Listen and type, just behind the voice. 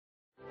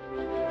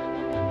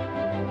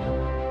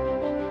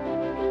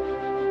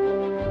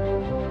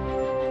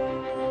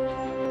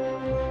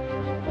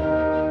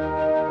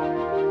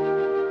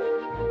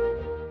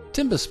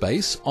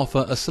Timberspecs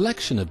offer a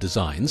selection of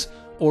designs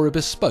or a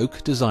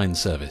bespoke design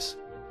service.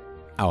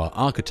 Our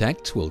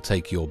architect will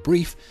take your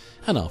brief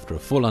and, after a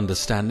full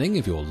understanding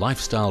of your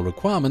lifestyle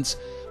requirements,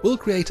 will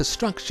create a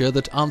structure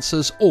that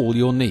answers all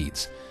your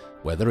needs,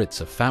 whether it's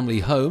a family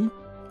home,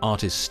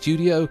 artist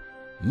studio,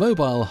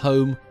 mobile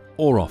home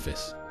or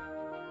office.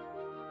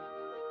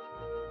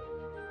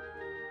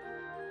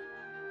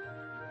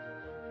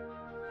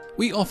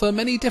 We offer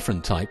many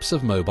different types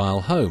of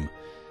mobile home,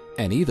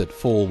 any that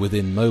fall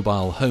within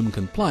mobile home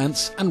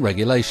compliance and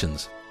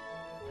regulations,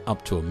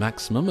 up to a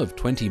maximum of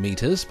 20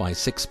 meters by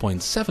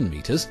 6.7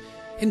 meters,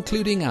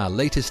 including our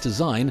latest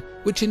design,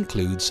 which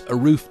includes a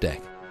roof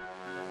deck.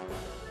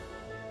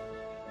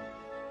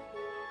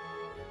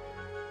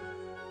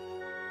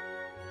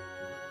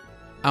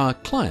 Our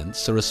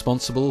clients are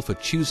responsible for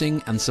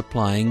choosing and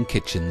supplying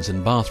kitchens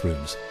and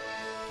bathrooms.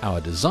 Our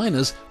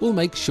designers will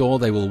make sure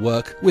they will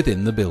work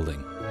within the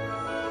building.